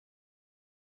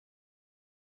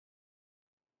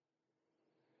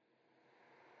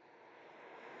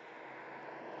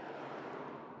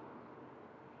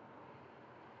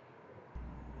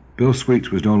Bill Sweets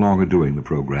was no longer doing the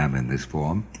program in this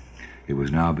form. It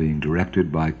was now being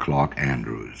directed by Clark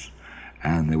Andrews.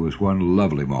 And there was one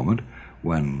lovely moment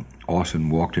when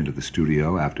Orson walked into the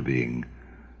studio after being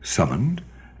summoned,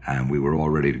 and we were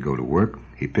all ready to go to work.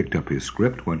 He picked up his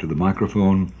script, went to the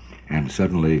microphone, and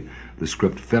suddenly the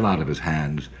script fell out of his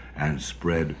hands and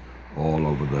spread all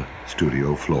over the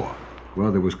studio floor.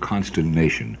 Well, there was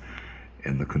consternation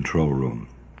in the control room.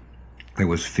 There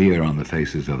was fear on the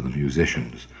faces of the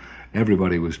musicians.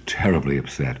 Everybody was terribly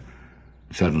upset.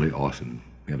 Suddenly Orson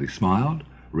merely smiled,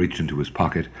 reached into his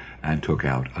pocket, and took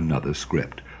out another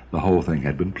script. The whole thing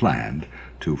had been planned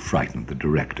to frighten the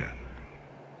director.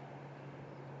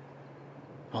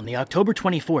 On the October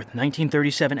 24th,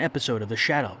 1937 episode of The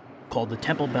Shadow, called The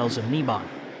Temple Bells of Niban,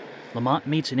 Lamont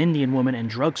meets an Indian woman and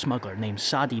drug smuggler named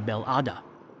Sadi Bel Ada.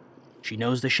 She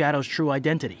knows the Shadow's true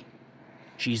identity.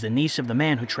 She's the niece of the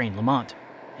man who trained Lamont,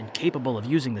 and capable of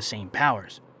using the same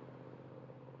powers.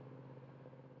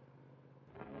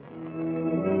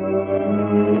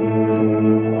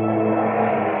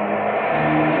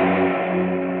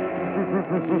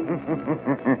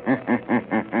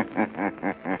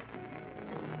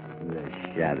 The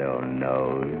Shadow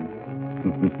knows.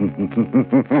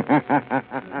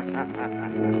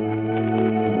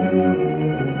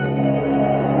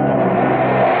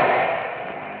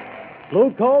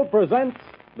 Blue Coal presents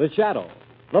The Shadow,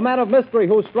 the man of mystery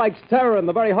who strikes terror in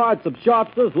the very hearts of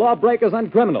sharpsters, lawbreakers,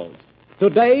 and criminals.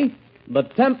 Today, the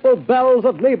Temple Bells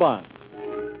of Niban.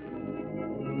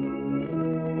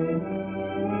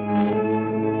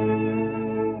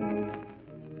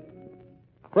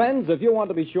 Friends, if you want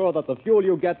to be sure that the fuel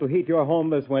you get to heat your home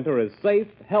this winter is safe,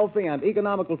 healthy, and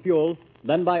economical fuel,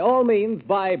 then by all means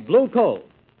buy Blue Coal,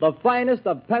 the finest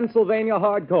of Pennsylvania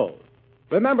hard coal.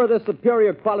 Remember, this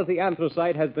superior quality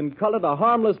anthracite has been colored a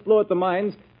harmless blue at the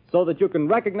mines so that you can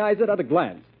recognize it at a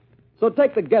glance. So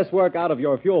take the guesswork out of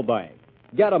your fuel buying.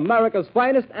 Get America's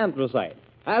finest anthracite.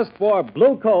 Ask for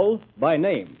Blue Coal by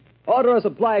name. Order a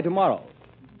supply tomorrow.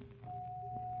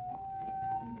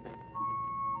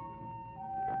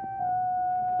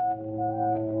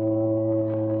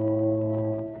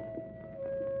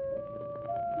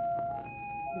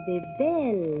 The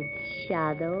bells,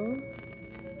 Shadow,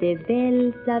 the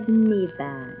bells of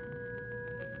Niban.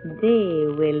 They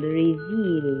will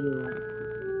reveal you.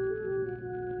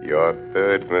 Your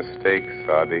third mistake,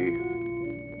 Sadi,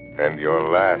 and your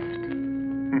last.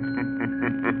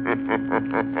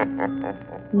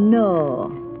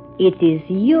 No, it is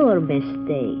your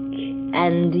mistake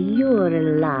and your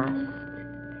last.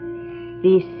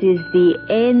 This is the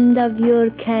end of your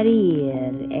career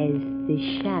as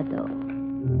the Shadow.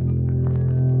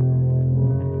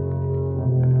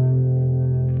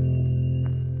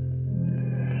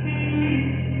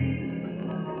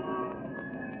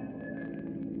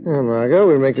 Well, Margot,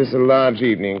 we'll make this a large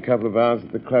evening, a couple of hours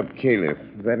at the Club Caliph.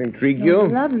 Does that intrigue you? Oh,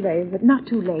 lovely, but not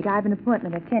too late. I have an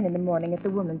appointment at 10 in the morning at the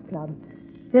Women's Club.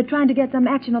 They're trying to get some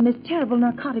action on this terrible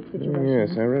narcotic situation.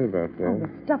 Yes, I read about that. Oh, the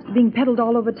stuff's being peddled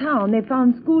all over town. They've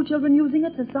found school children using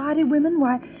it, society women.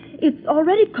 Why, it's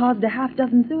already caused a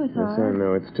half-dozen suicides. Yes, I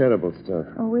know. It's terrible stuff.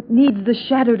 Oh, it needs the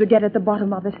Shadow to get at the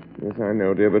bottom of it. Yes, I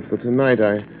know, dear, but for tonight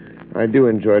I do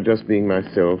enjoy just being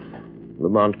myself.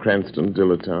 Lamont Cranston,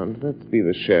 dilettante. Let's be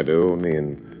the Shadow, only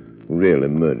in real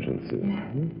emergencies.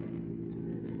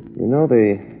 You know,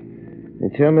 they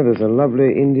tell me there's a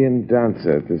lovely Indian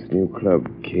dancer at this new club,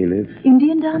 Caliph.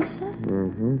 Indian dancer?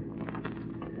 Mm-hmm.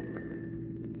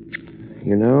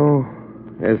 You know,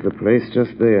 there's the place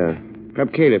just there.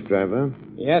 Club Caliph, driver.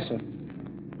 Yes, sir.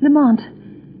 Lamont,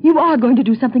 you are going to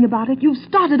do something about it. You've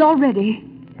started already.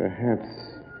 Perhaps.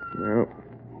 Well,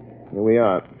 here we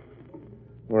are.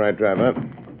 All right, driver.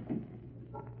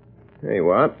 There you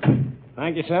are.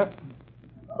 Thank you, sir.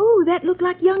 Oh, that looked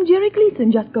like young Jerry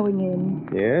Gleason just going in.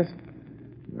 Yes?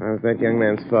 If I was that young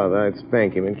man's father, I'd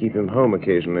spank him and keep him home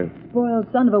occasionally. Spoiled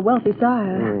son of a wealthy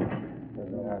sire.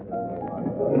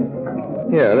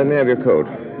 Here, let me have your coat.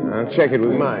 I'll check it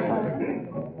with mine.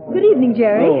 Good evening,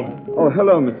 Jerry. Oh,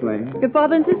 hello, Miss Lane. Your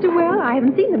father and sister well? I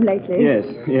haven't seen them lately. Yes.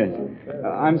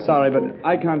 I'm sorry, but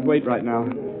I can't wait right now.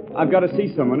 I've got to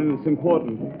see someone, and it's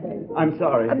important. I'm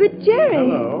sorry. But, Jerry...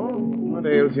 Hello. What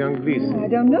ails young Gleason? I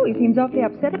don't know. He seems awfully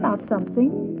upset about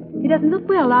something. He doesn't look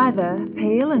well either.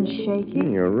 Pale and shaky.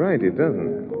 You're right, he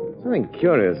doesn't. Something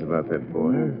curious about that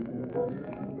boy.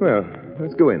 Well,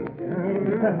 let's go in.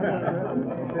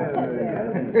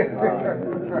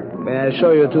 May I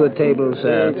show you to a table,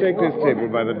 sir? Take this table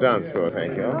by the dance floor,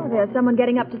 thank you. Oh, there's someone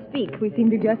getting up to speak. We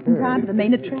seem to be just in time for the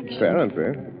main attraction.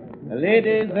 Apparently.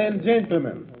 Ladies and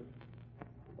gentlemen,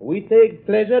 we take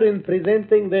pleasure in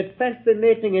presenting that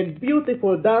fascinating and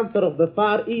beautiful dancer of the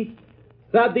Far East,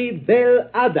 Sadi Bel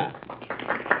Ada.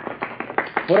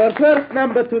 For our first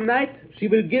number tonight, she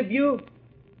will give you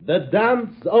the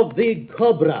dance of the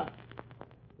cobra,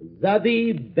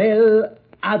 Sadi Bel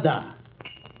Ada.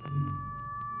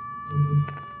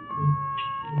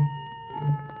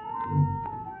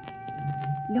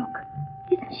 Look,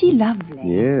 isn't she lovely?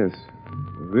 Yes.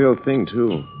 Real thing,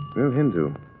 too. Real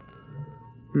Hindu.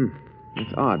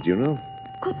 It's odd, you know.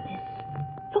 Goodness.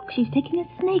 Look, she's taking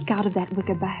a snake out of that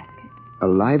wicker basket. A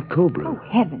live cobra. Oh,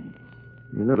 heavens.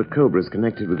 You know, the cobra is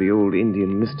connected with the old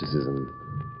Indian mysticism,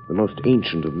 the most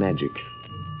ancient of magic.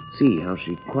 See how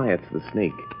she quiets the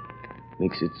snake,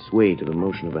 makes it sway to the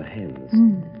motion of her hands.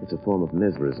 It's a form of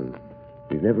mesmerism.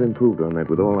 We've never improved on that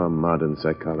with all our modern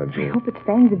psychology. I hope its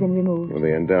fangs have been removed. Well,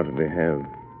 they undoubtedly have.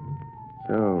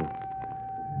 So,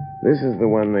 this is the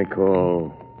one they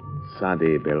call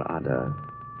Sadi Bel Ada.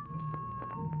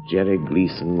 Jerry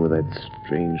Gleason with that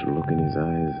strange look in his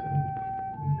eyes.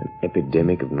 An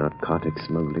epidemic of narcotic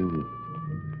smuggling.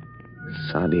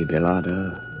 Sadi Bel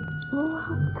Ada. Oh,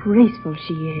 how graceful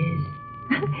she is.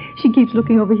 She keeps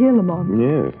looking over here, Lamont.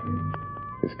 Yes.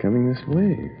 It's coming this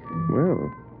way. Well.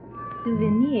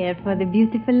 Souvenir for the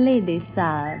beautiful lady,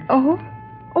 sir. Oh,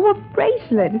 a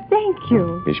bracelet. Thank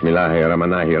you.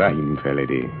 Bismillahirrahmanirrahim, fair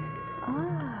lady.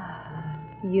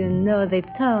 You know the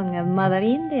tongue of Mother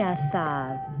India,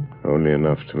 sir. Only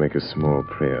enough to make a small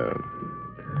prayer.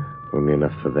 Only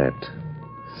enough for that,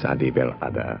 Sadi Bel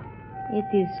Ada.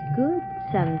 It is good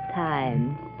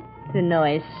sometimes to know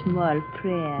a small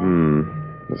prayer.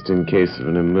 Just in case of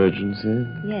an emergency?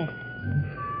 Yes.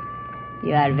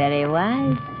 You are very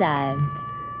wise, sir.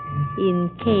 In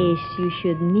case you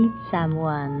should meet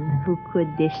someone who could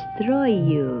destroy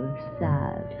you,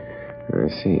 sir. I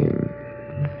see.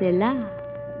 Cela.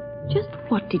 Just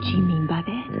what did she mean by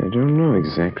that? I don't know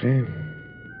exactly.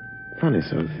 Funny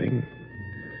sort of thing.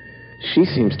 She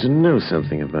seems to know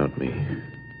something about me.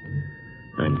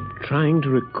 I'm trying to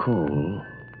recall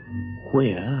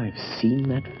where I've seen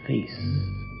that face.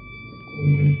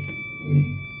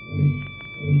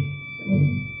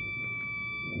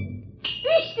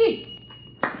 Vishti!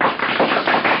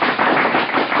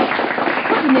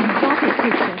 What an exotic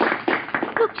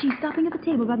picture. Look, she's stopping at the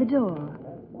table by the door.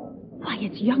 Why,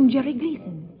 it's young Jerry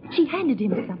Gleason. She handed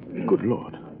him something. Good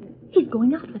Lord. He's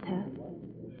going out with her.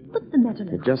 What's the matter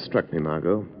now? It just struck me,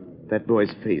 Margot. That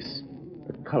boy's face.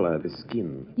 The color of his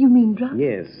skin. You mean drunk?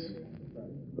 Yes.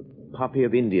 The poppy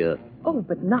of India. Oh,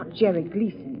 but not Jerry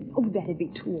Gleason. Oh, that'd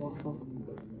be too awful.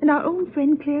 And our own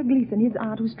friend Claire Gleason, his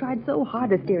aunt, who's tried so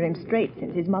hard to steer him straight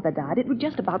since his mother died, it would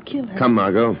just about kill her. Come,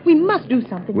 Margot. We must do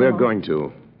something. We're Lamont. going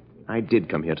to. I did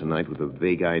come here tonight with a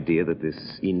vague idea that this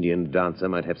Indian dancer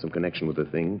might have some connection with the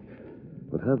thing.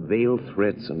 With her veiled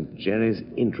threats and Jerry's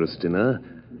interest in her,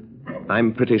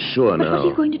 I'm pretty sure But now. what are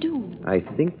you going to do? I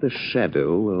think the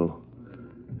Shadow will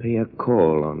pay a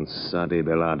call on Sadi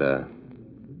Bel Ada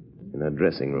in her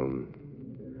dressing room.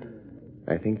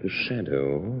 I think the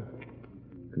Shadow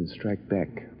can strike back.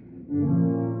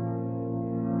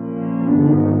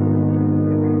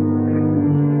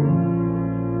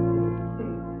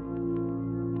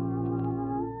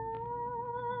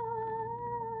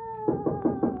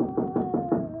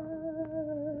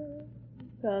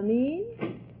 Come in.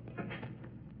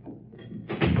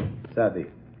 Sadi,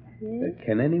 Yes?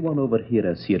 can anyone overhear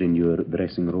us here in your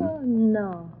dressing room? Oh,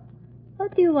 no.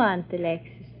 What do you want,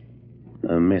 Alexis?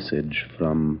 A message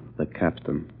from the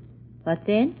captain. What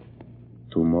then?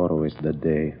 Tomorrow is the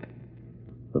day.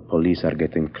 The police are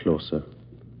getting closer.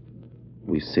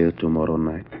 We sail tomorrow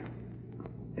night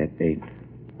at 8.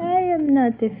 I am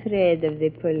not afraid of the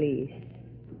police.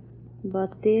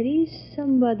 But there is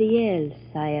somebody else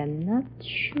I am not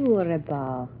sure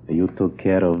about. You took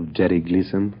care of Jerry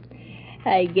Gleason,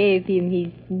 I gave him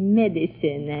his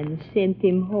medicine and sent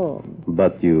him home.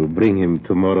 but you bring him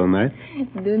tomorrow night?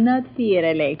 Do not fear,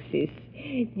 Alexis.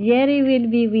 Jerry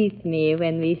will be with me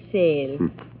when we sail.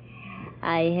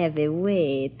 I have a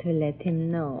way to let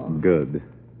him know. Good.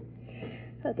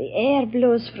 Oh, the air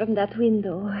blows from that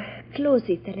window. Close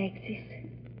it,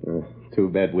 Alexis. Too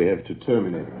bad we have to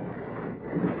terminate.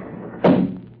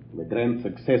 The grand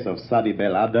success of Sadi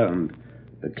Bel Ada and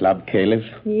the Club Caliph.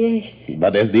 Yes.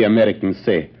 But as the Americans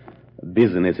say,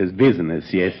 business is business,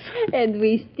 yes. And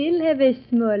we still have a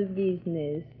small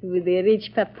business with the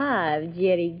rich papa of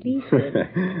Jerry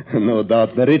Gleason. No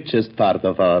doubt the richest part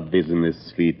of our business,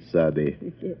 sweet Sadi.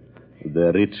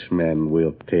 The rich man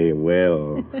will pay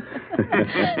well.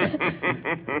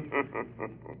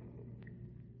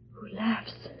 Who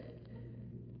laughs?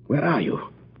 Where are you?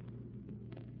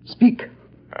 Speak.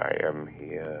 I am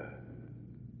here,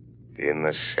 in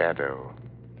the shadow,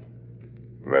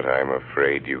 but I'm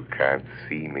afraid you can't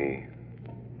see me.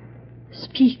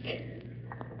 Speak.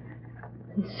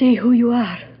 And say who you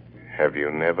are. Have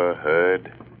you never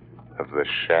heard of the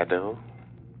shadow?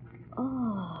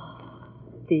 Oh,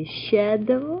 the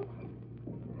shadow?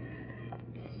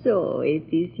 So it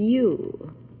is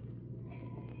you.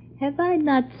 Have I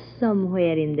not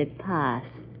somewhere in the past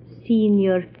seen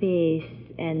your face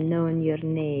and known your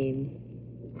name?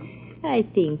 I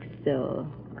think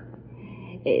so.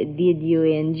 Did you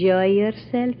enjoy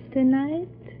yourself tonight?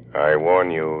 I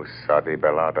warn you, Sadi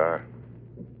Belada.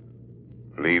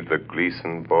 Leave the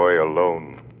Gleason boy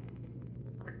alone.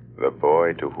 The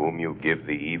boy to whom you give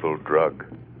the evil drug.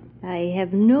 I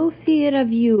have no fear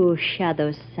of you,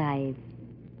 Shadow Side.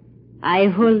 I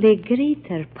hold a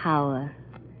greater power.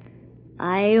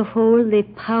 I hold the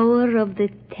power of the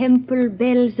temple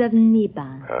bells of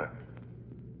Niban. Huh?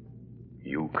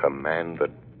 You command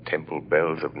the temple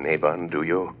bells of Niban, do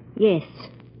you? Yes.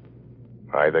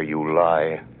 Either you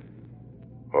lie,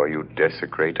 or you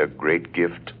desecrate a great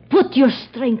gift. Put your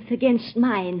strength against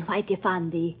mine, White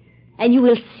Effendi, and you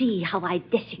will see how I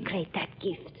desecrate that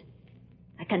gift.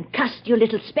 I can cast your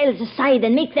little spells aside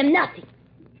and make them nothing.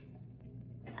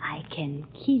 I can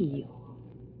kill you.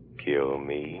 Kill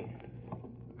me?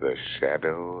 The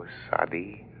shadow,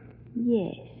 Sadi?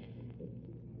 Yes.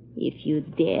 If you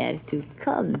dare to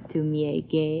come to me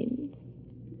again.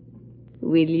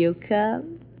 Will you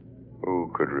come?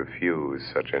 Who could refuse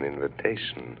such an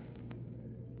invitation?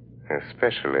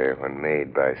 Especially when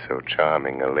made by so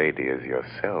charming a lady as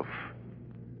yourself.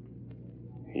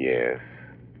 Yes,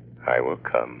 I will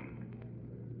come.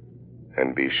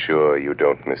 And be sure you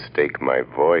don't mistake my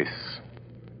voice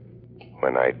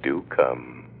when I do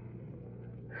come.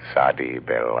 Sadi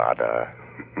Belada.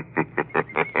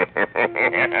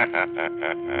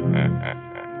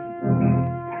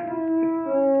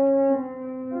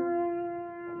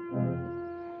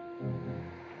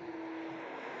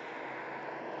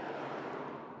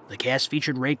 The cast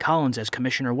featured Ray Collins as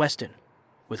Commissioner Weston,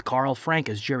 with Carl Frank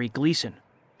as Jerry Gleason,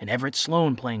 and Everett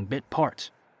Sloan playing bit parts.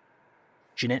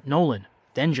 Jeanette Nolan,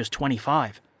 then just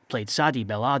 25, played Sadi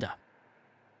Belada.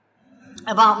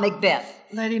 About Macbeth.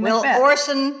 Lady Macbeth. Well,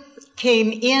 Orson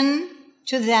came in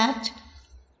to that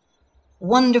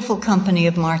wonderful company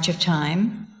of March of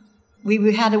Time.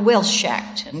 We had a Welsh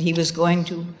act, and he was going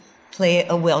to play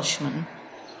a Welshman.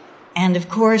 And, of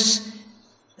course,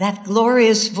 that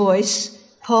glorious voice,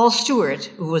 Paul Stewart,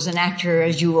 who was an actor,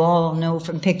 as you all know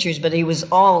from pictures, but he was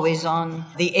always on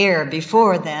the air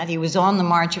before that. He was on the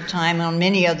March of Time, on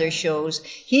many other shows.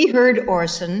 He heard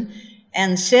Orson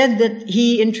and said that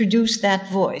he introduced that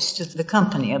voice to the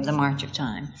company of the March of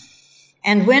Time.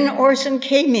 And when Orson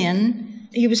came in,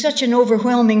 he was such an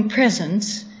overwhelming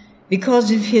presence because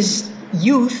of his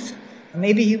youth.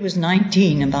 Maybe he was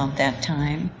 19 about that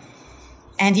time.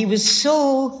 And he was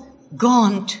so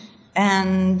gaunt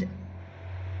and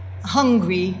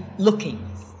hungry looking.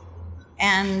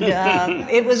 And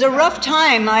it was a rough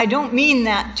time. I don't mean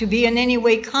that to be in any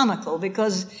way comical,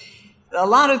 because a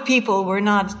lot of people were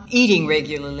not eating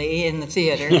regularly in the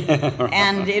theater.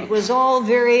 And it was all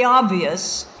very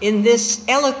obvious in this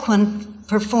eloquent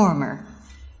performer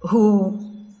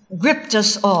who gripped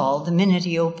us all the minute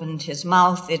he opened his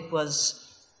mouth. It was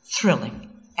thrilling,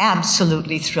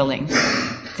 absolutely thrilling.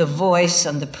 The voice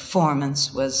and the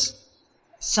performance was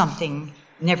something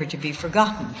never to be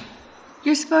forgotten. Do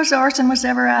you suppose Orson was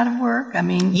ever out of work? I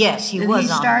mean, yes, he was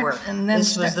out of work. And then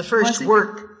this was the first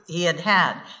work he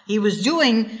had. He was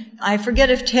doing, I forget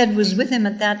if Ted was with him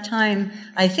at that time.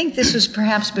 I think this was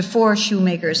perhaps before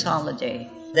Shoemaker's Holiday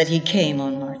that he came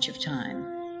on March of Time.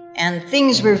 And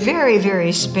things were very,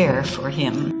 very spare for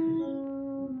him.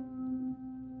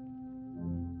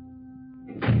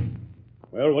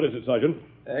 Well, what is it, Sergeant?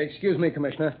 Excuse me,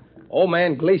 Commissioner. Old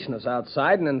man Gleason is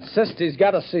outside and insists he's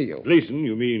got to see you. Gleason?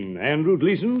 You mean Andrew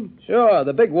Gleason? Sure,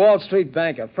 the big Wall Street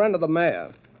banker, friend of the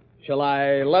mayor. Shall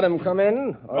I let him come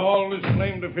in? Or... All this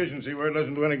claim deficiency word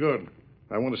doesn't do any good.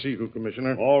 I want to see you,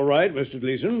 Commissioner. All right, Mr.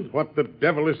 Gleason. What the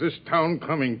devil is this town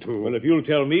coming to? Well, if you'll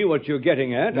tell me what you're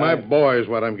getting at, My boy is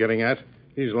what I'm getting at.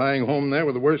 He's lying home there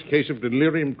with the worst case of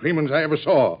delirium tremens I ever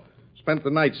saw. Spent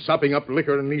the night sopping up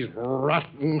liquor in these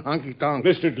rotten honky-tonks.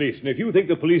 Mr. Gleason, if you think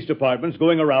the police department's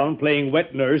going around playing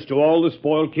wet nurse to all the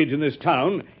spoiled kids in this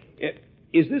town,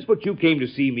 is this what you came to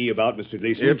see me about, Mr.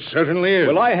 Gleason? It certainly is.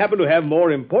 Well, I happen to have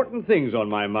more important things on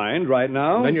my mind right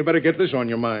now. Then you better get this on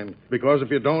your mind, because if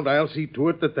you don't, I'll see to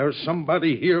it that there's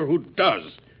somebody here who does,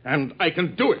 and I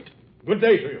can do it. Good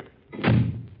day to you.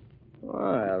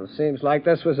 Well, seems like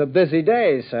this was a busy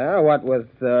day, sir. What with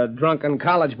drunken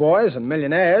college boys and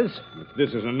millionaires.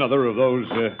 This is another of those.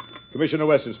 Commissioner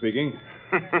Weston speaking.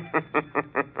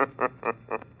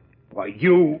 Why,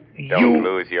 Don't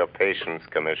lose your patience,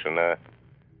 Commissioner.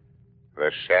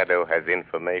 The Shadow has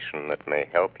information that may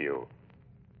help you.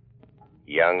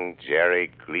 Young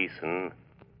Jerry Gleason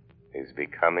is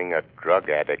becoming a drug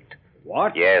addict.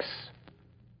 What? Yes.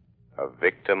 A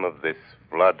victim of this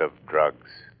flood of drugs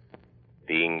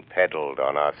being peddled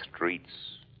on our streets.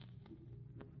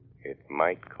 It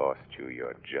might cost you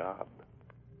your job.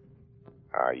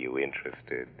 Are you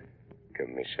interested,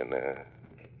 Commissioner?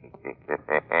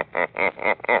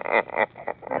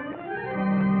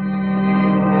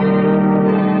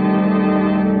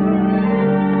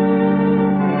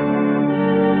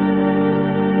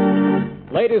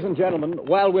 Ladies and gentlemen,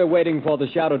 while we're waiting for the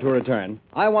Shadow to return,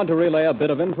 I want to relay a bit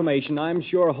of information I'm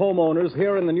sure homeowners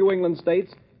here in the New England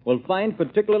states will find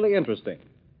particularly interesting.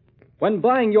 When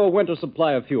buying your winter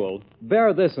supply of fuel,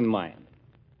 bear this in mind.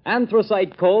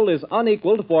 Anthracite coal is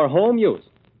unequaled for home use.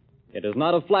 It is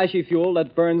not a flashy fuel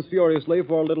that burns furiously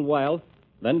for a little while,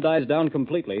 then dies down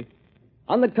completely.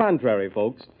 On the contrary,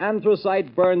 folks,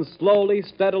 anthracite burns slowly,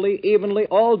 steadily, evenly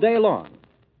all day long,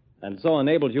 and so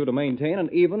enables you to maintain an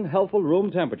even, healthful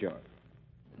room temperature.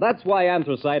 That's why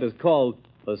anthracite is called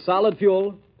the solid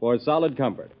fuel for solid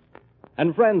comfort.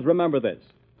 And friends, remember this.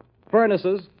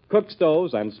 Furnaces, cook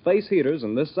stoves, and space heaters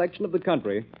in this section of the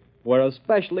country were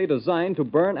especially designed to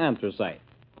burn anthracite.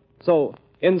 So,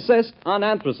 insist on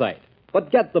anthracite,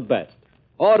 but get the best.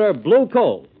 Order Blue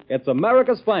Coal. It's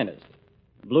America's finest.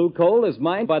 Blue Coal is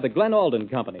mined by the Glen Alden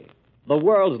Company, the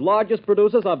world's largest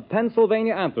producers of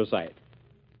Pennsylvania anthracite.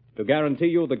 To guarantee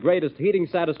you the greatest heating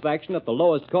satisfaction at the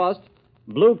lowest cost,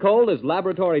 Blue Coal is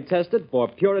laboratory tested for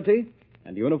purity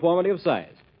and uniformity of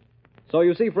size. So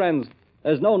you see, friends,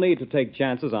 there's no need to take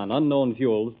chances on unknown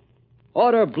fuels.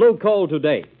 Order Blue Coal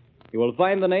today. You will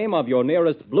find the name of your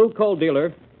nearest Blue Coal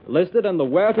dealer listed in the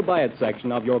Where to Buy It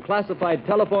section of your classified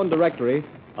telephone directory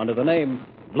under the name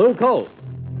Blue Coal.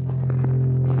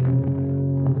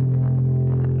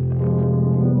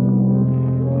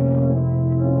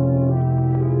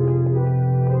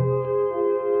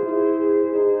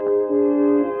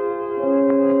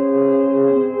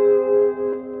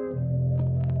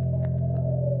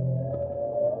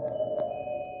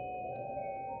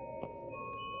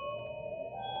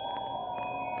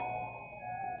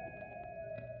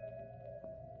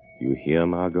 You hear,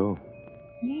 Margot?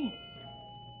 Yes.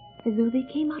 As though they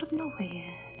came out of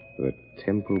nowhere. The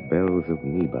temple bells of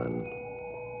Niban.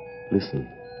 Listen.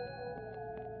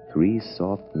 3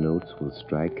 soft notes will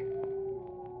strike,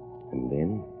 and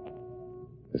then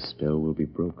the spell will be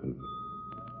broken.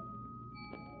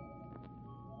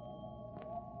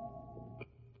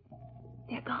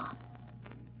 They're gone.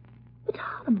 But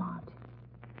Lamont,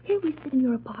 here we sit in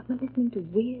your apartment listening to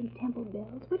weird temple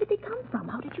bells. Where did they come from?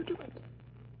 How did you do it?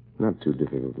 Not too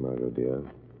difficult, Margot, dear.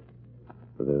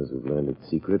 For those who've learned its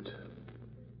secret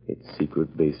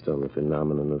based on the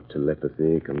phenomenon of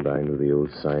telepathy combined with the old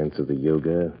science of the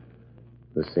yoga,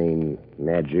 the same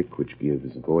magic which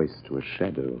gives voice to a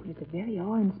shadow. It's a very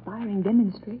awe-inspiring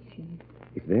demonstration.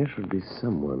 If there should be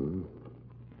someone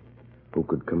who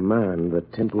could command the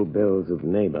temple bells of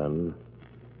Naban,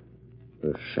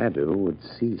 the shadow would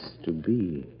cease to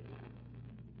be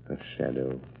a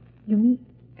shadow.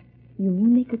 You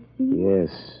mean they could see?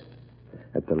 Yes.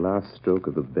 At the last stroke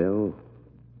of the bell,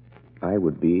 I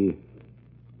would be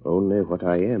only what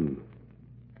I am.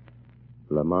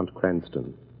 Lamont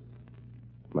Cranston.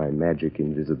 My magic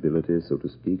invisibility, so to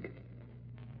speak,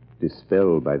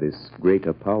 dispelled by this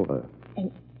greater power.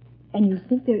 And you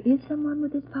think there is someone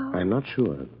with this power? I'm not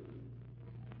sure.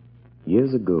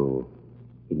 Years ago,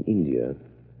 in India,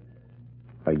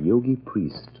 a yogi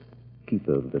priest,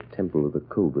 keeper of the Temple of the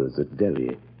Cobras at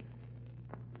Delhi,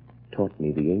 taught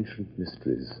me the ancient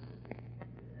mysteries.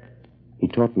 He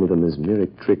taught me the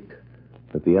mesmeric trick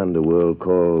that the underworld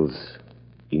calls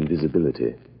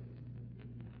invisibility.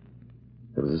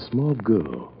 There was a small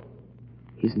girl,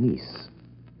 his niece,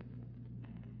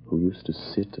 who used to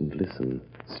sit and listen,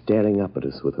 staring up at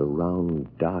us with her round,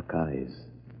 dark eyes.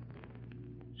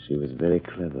 She was very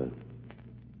clever.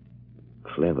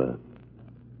 Clever.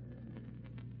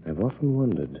 I've often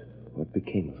wondered what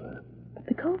became of her. But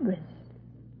the Cobras.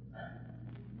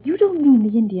 You don't mean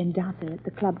the Indian dancer at the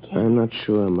club camp? I'm not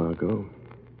sure, Margot.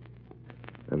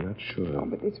 I'm not sure. Oh,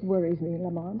 but this worries me,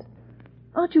 Lamont.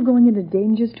 Aren't you going into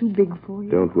dangers too big for you?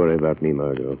 Don't worry about me,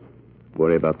 Margot.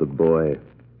 Worry about the boy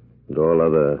and all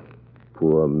other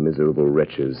poor, miserable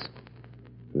wretches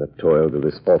in the toils of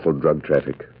this awful drug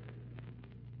traffic.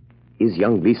 Is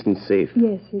young Gleason safe?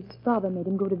 Yes, his father made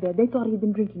him go to bed. They thought he'd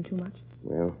been drinking too much.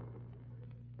 Well,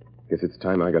 guess it's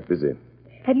time I got busy.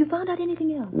 Have you found out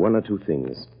anything else? One or two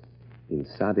things. In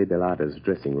Sadi Belada's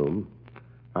dressing room,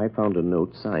 I found a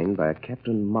note signed by a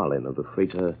Captain Marlin of the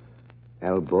freighter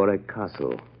Albore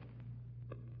Castle.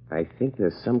 I think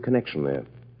there's some connection there.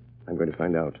 I'm going to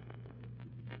find out.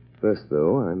 First,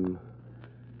 though, I'm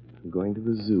going to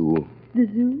the zoo. The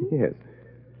zoo? Yes.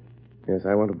 Yes,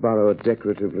 I want to borrow a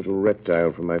decorative little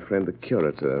reptile from my friend the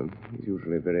curator. He's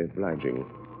usually very obliging.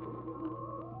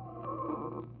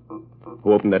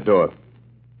 Who opened that door?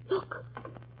 Look.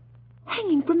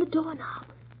 Hanging from the doorknob.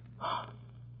 A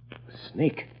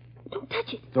snake. Don't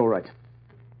touch it. It's all right.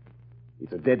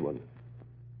 It's a dead one.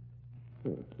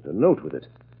 There's a note with it.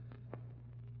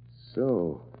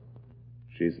 So,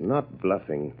 she's not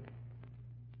bluffing.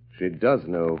 She does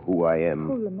know who I am.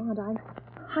 Oh, Lamont,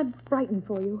 I'm frightened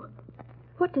for you.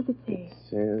 What does it say? It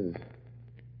says,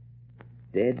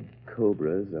 dead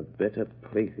cobras are better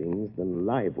playthings than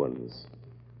live ones.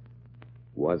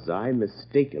 Was I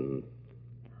mistaken?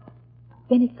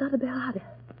 Then it's Sadi Belada.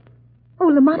 Oh,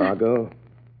 Lamont. Margot,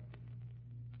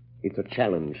 it's a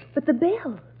challenge. But the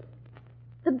bells.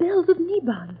 The bells of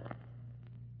Niban.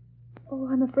 Oh,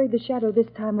 I'm afraid the shadow this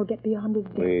time will get beyond his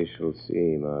death. We shall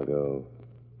see, Margot.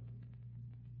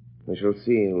 We shall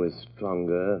see who is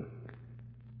stronger.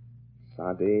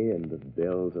 Sadi and the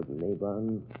bells of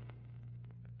Niban,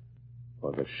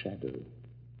 or the shadow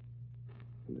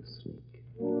and the snake.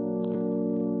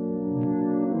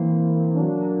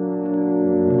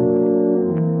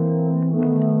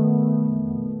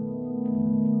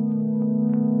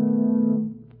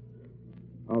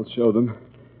 I'll show them.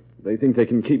 They think they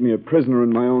can keep me a prisoner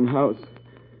in my own house,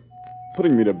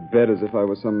 putting me to bed as if I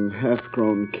was some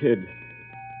half-grown kid.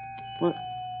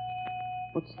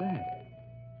 What's that?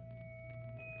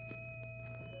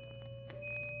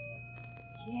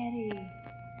 Jerry,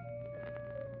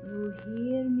 you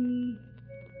hear me?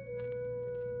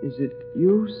 Is it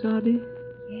you, Sadi?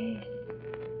 Yes,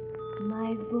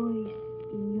 my voice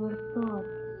in your thoughts.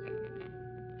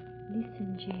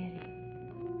 Listen, Jerry.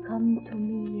 Come to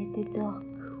me at the dock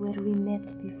where we met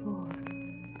before.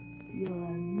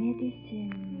 Your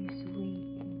medicine is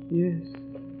waiting.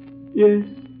 Yes.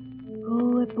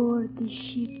 Go aboard the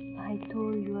ship I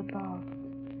told you about,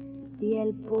 the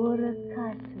Albora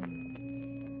Castle.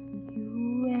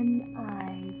 You and I,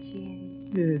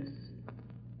 Jerry.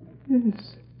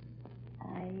 Yes. I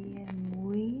am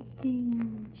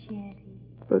waiting, Jerry.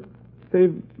 But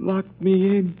they've locked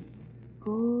me in.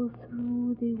 Go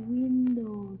through the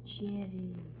window,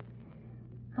 Jerry.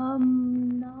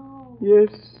 Come now. Yes,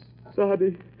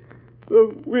 Sadi.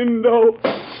 The window.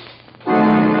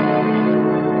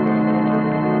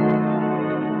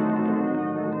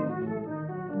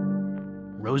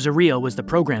 Rosa Rio was the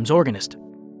program's organist.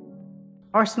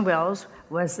 Orson Welles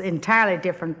was entirely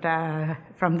different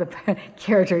from the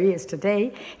character he is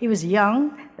today. He was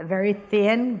young, very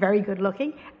thin, very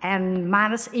good-looking, and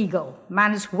minus ego,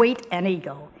 minus weight and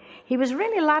ego. He was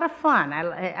really a lot of fun.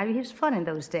 He was fun in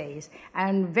those days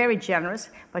and very generous,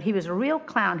 but he was a real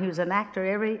clown. He was an actor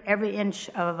every inch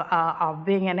of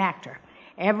being an actor.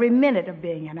 Every minute of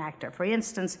being an actor. For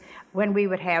instance, when we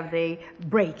would have the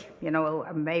break,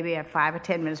 maybe a 5 or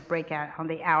 10 minutes break out on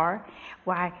the hour,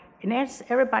 why, and as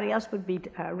everybody else would be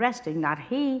resting, not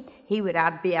he would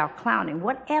be out clowning.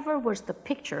 Whatever was the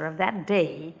picture of that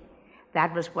day,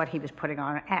 that was what he was putting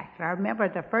on an act. And I remember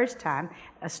the first time,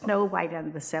 Snow White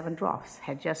and the Seven Dwarfs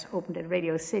had just opened at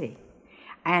Radio City.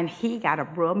 And he got a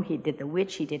broom, he did the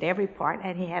witch, he did every part,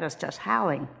 and he had us just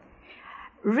howling.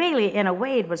 Really, in a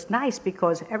way, it was nice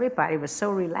because everybody was so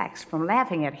relaxed from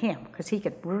laughing at him because he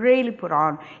could really put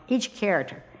on each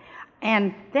character.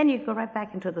 And then you go right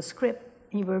back into the script.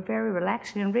 You were very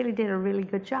relaxed and really did a really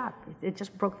good job. It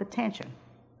just broke the tension.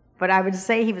 But I would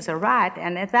say he was a riot,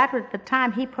 and at the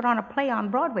time, he put on a play on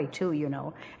Broadway, too, He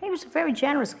was a very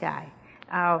generous guy.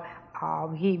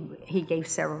 He gave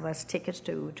several of us tickets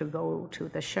to go to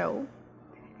the show.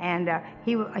 And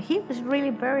he was really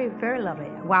very, very lovely,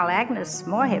 while Agnes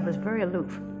Moorehead was very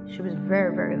aloof. She was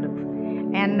very, very aloof.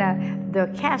 And the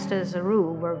cast as a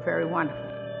rule were very wonderful.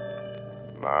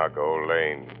 Margot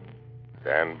Lane,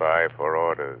 stand by for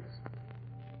orders.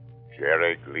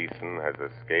 Jerry Gleason has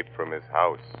escaped from his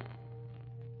house,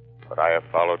 but I have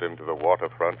followed him to the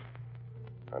waterfront,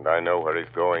 and I know where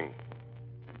he's going.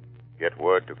 Get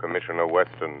word to Commissioner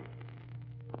Weston.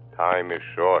 Time is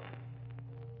short.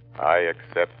 I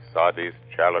accept Sadi's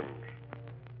challenge.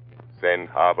 Send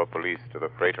harbor police to the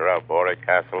freighter Albore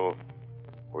Castle,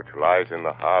 which lies in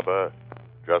the harbor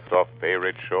just off Bay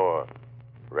Ridge shore,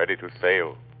 ready to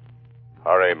sail.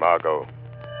 Hurry, Margot.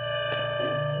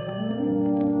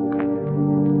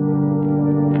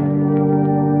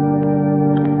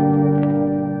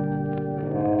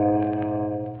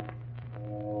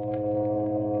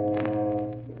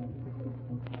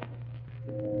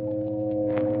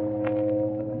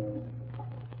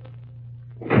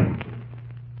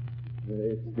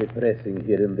 It's depressing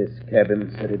here in this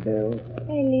cabin, Ceribel.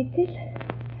 A little.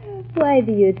 Why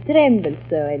do you tremble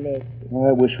so, Alexis?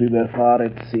 I wish we were far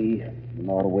at sea, on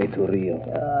our way to Rio.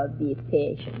 Oh, be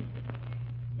patient.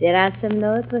 The ransom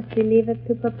note was delivered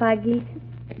to Papa Gleason?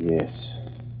 Yes.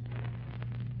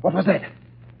 What was that?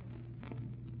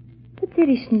 But there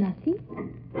is nothing.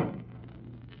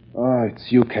 Oh,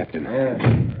 it's you, Captain. Yes.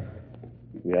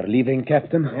 We are leaving,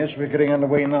 Captain? Yes, we're getting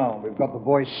underway now. We've got the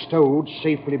boys stowed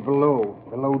safely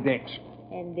below decks.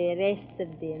 And the rest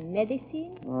of the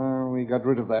medicine? We got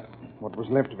rid of that, what was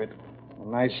left of it. A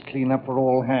nice clean-up for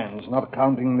all hands, not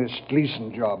counting this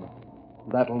Gleason job.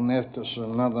 That'll net us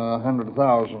another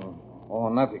 100,000,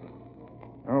 or nothing.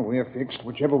 Oh, we're fixed,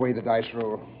 whichever way the dice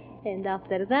roll. And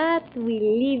after that, we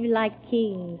live like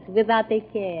kings, without a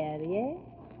care, yes?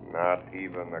 Not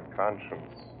even a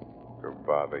conscience to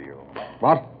bother you.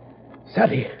 What?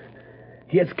 Sadie,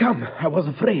 he has come. I was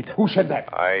afraid. Who said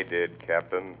that? I did,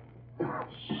 Captain.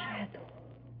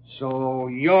 So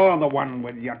you're the one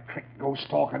with your trick ghost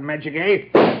talk and magic, eh?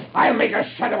 I'll make a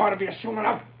shadow out of you soon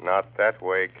enough. Not that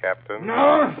way, Captain.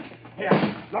 No?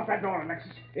 Here, lock that door,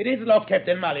 Alexis. It is locked,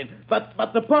 Captain Malin, but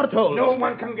the porthole. No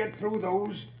one can get through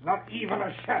those, not even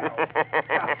a shadow.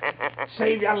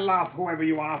 Save your laugh, whoever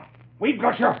you are. We've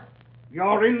got you.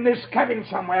 You're in this cabin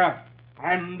somewhere,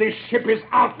 and this ship is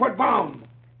outward bound.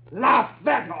 Laugh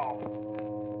that off.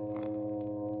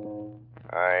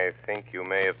 I think you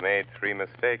may have made 3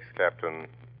 mistakes, Captain.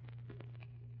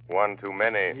 One too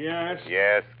many. Yes?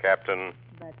 Yes, Captain.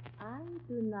 But I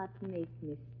do not make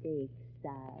mistakes, sir.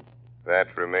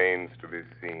 That remains to be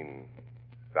seen.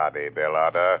 Sadi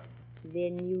Belada.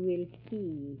 Then you will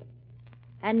see.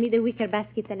 Hand me the wicker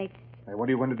basket, Alexis. Hey, what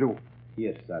are you going to do?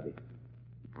 Yes, Sadi.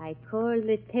 I call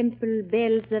the temple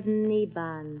bells of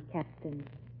Niban, Captain.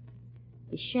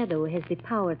 The shadow has the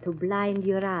power to blind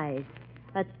your eyes.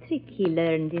 A trick he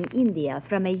learned in India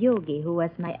from a yogi who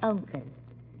was my uncle.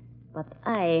 But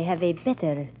I have a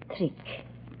better trick.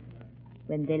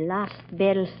 When the last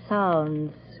bell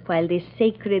sounds while the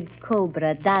sacred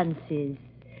cobra dances,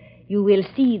 you will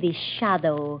see the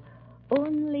shadow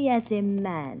only as a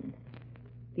man.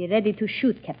 Be ready to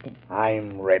shoot, Captain.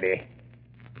 I'm ready.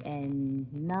 And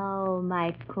now,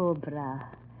 my cobra,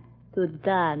 to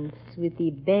dance with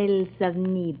the bells of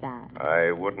Niban.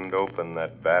 I wouldn't open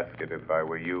that basket if I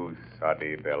were you,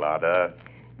 Sadi Belada.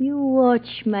 You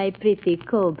watch my pretty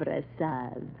cobra,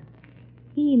 Sab.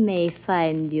 He may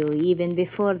find you even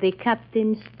before the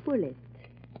captain's bullet.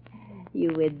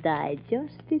 You would die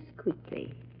just as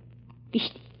quickly.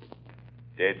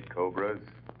 Dead cobras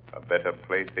are better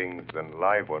playthings than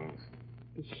live ones.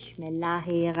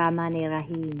 Bismillahi Rahmani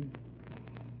Rahim.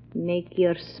 Make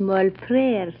your small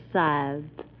prayer, Sab.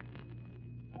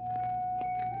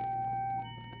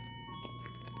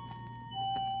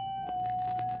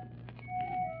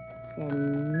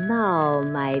 And now,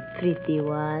 my pretty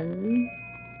one,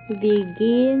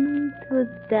 begin to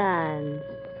dance.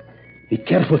 Be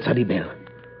careful, Sadi Bell.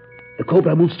 The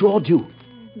cobra moves toward you.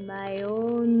 My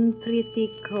own pretty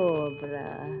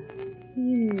cobra. He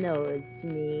knows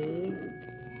me.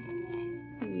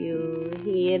 You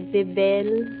hear the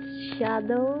bells,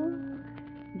 Shadow?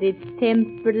 The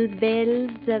temple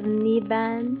bells of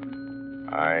Niban?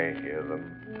 I hear them.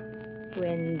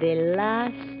 When the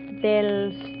last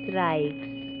bell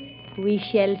strikes, we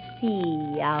shall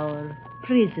see our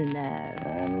prisoner.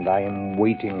 And I am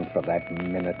waiting for that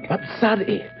minute. But,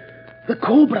 Sadi, the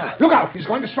cobra. Look out! He's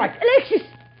going to strike. Alexis!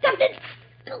 Captain!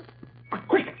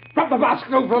 Quick! Drop the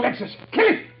basket over Alexis. Kill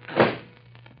him!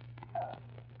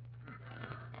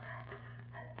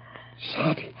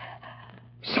 Sadi.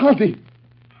 Sadi.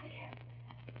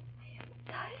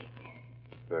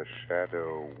 The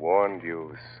shadow warned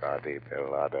you, Sadi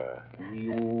Belada.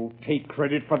 You take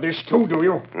credit for this, too, do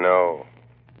you? No.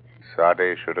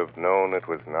 Sadi should have known it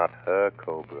was not her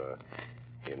cobra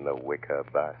in the wicker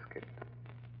basket.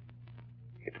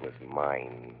 It was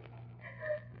mine.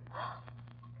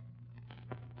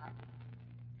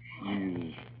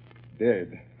 He's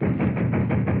dead.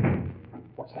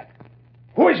 What's that?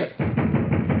 Who is it?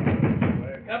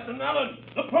 Captain Allen,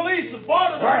 the police have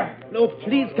boarded Where? No,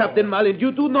 please, Captain Malin,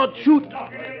 you do not shoot.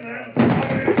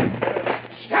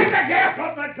 Stand back here!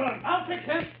 Drop that gun. I'll fix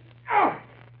him. Oh.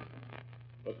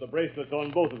 Put the bracelets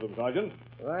on both of them, Sergeant.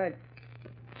 Right.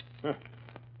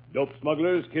 Dope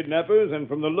smugglers, kidnappers, and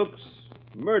from the looks,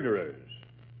 murderers.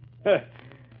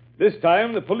 This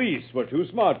time the police were too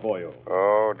smart for you.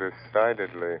 Oh,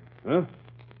 decidedly. Huh?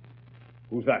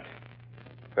 Who's that?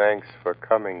 Thanks for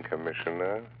coming,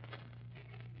 Commissioner.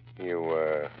 You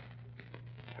were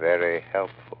very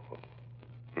helpful.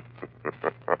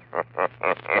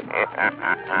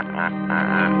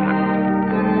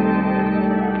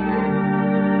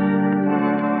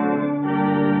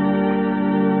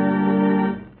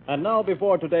 And now,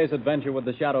 before today's adventure with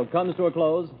the Shadow comes to a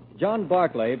close, John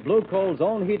Barclay, Blue Coal's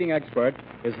own heating expert,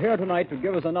 is here tonight to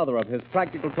give us another of his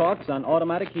practical talks on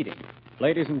automatic heating.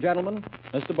 Ladies and gentlemen,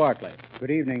 Mr. Barclay.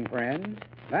 Good evening, friends.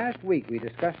 Last week we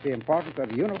discussed the importance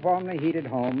of uniformly heated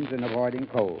homes in avoiding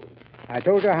cold. I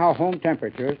told you how home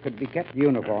temperatures could be kept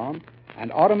uniform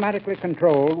and automatically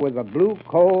controlled with a Blue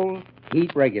Coal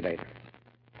heat regulator.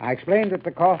 I explained that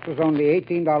the cost was only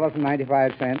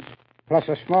 $18.95 plus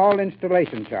a small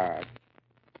installation charge.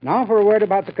 Now for a word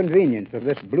about the convenience of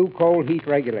this Blue Coal heat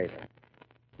regulator.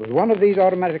 With one of these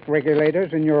automatic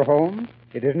regulators in your home,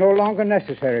 it is no longer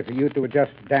necessary for you to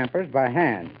adjust dampers by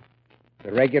hand.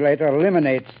 The regulator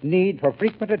eliminates need for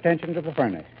frequent attention to the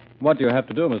furnace. What do you have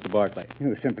to do, Mr. Barclay?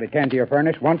 You simply tend to your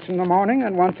furnace once in the morning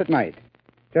and once at night.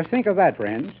 Just think of that,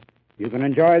 friends. You can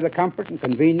enjoy the comfort and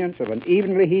convenience of an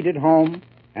evenly heated home,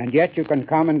 and yet you can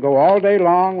come and go all day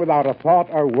long without a thought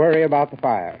or worry about the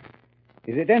fire.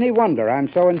 Is it any wonder I'm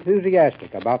so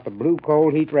enthusiastic about the Blue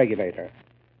Coal heat regulator?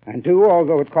 And, too,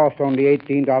 although it costs only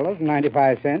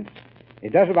 $18.95,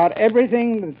 it does about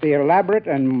everything that the elaborate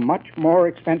and much more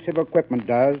expensive equipment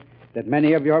does that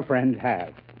many of your friends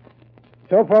have.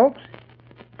 So, folks,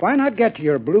 why not get to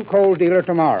your Blue Coal dealer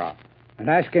tomorrow and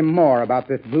ask him more about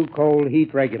this Blue Coal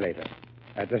heat regulator?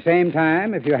 At the same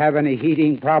time, if you have any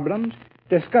heating problems,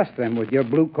 discuss them with your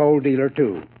Blue Coal dealer,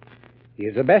 too. He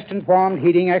is the best-informed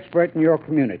heating expert in your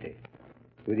community.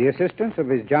 With the assistance of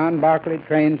his John Barclay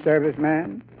trained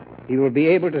serviceman, he will be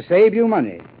able to save you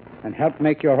money and help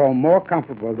make your home more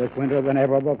comfortable this winter than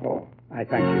ever before. I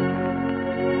thank you.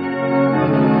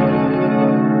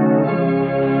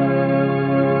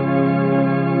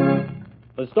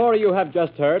 The story you have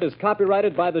just heard is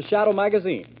copyrighted by the Shadow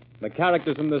magazine. The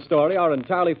characters in this story are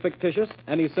entirely fictitious.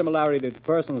 Any similarity to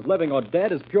persons living or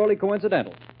dead is purely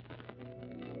coincidental.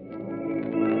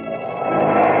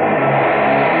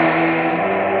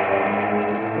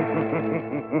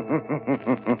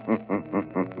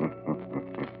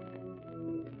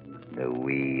 The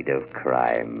weed of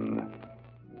crime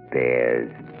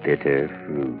bears bitter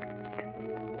fruit.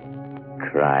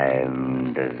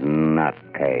 Crime does not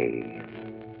pay.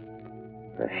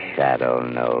 The Shadow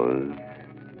knows.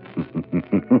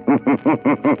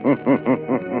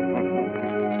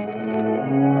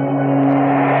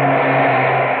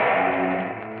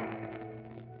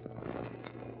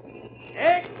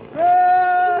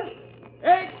 Extra!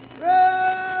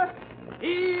 Extra!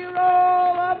 Hear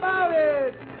all about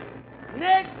it!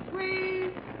 Next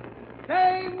week,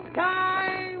 same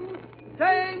time,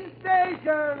 same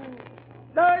station.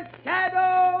 The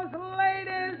Shadow's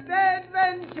latest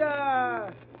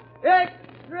adventure.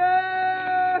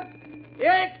 Extra!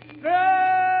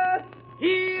 Extra!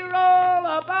 Hear all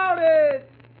about it!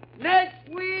 Next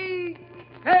week,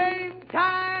 same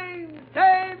time,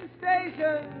 same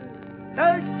station.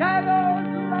 The Shadow's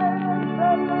latest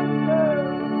adventure.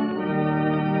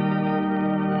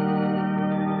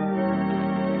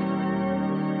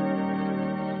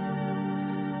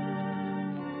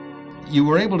 You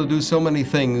were able to do so many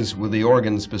things with the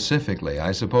organ specifically.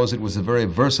 I suppose it was a very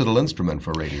versatile instrument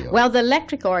for radio. Well, the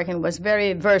electric organ was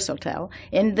very versatile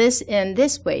in this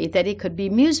way that it could be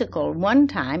musical one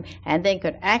time and then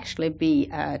could actually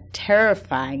be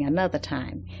terrifying another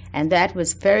time. And that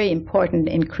was very important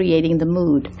in creating the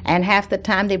mood. And half the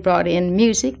time they brought in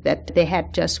music that they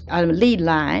had just a lead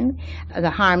line. The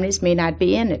harmonies may not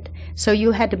be in it. So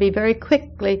you had to be very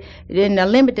quickly in a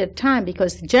limited time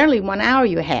because generally 1 hour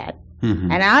you had.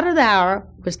 Mm-hmm. And out of the hour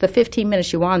was the 15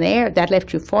 minutes you were on the air. That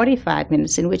left you 45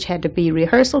 minutes in which had to be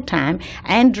rehearsal time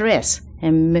and dress.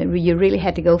 And you really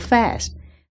had to go fast.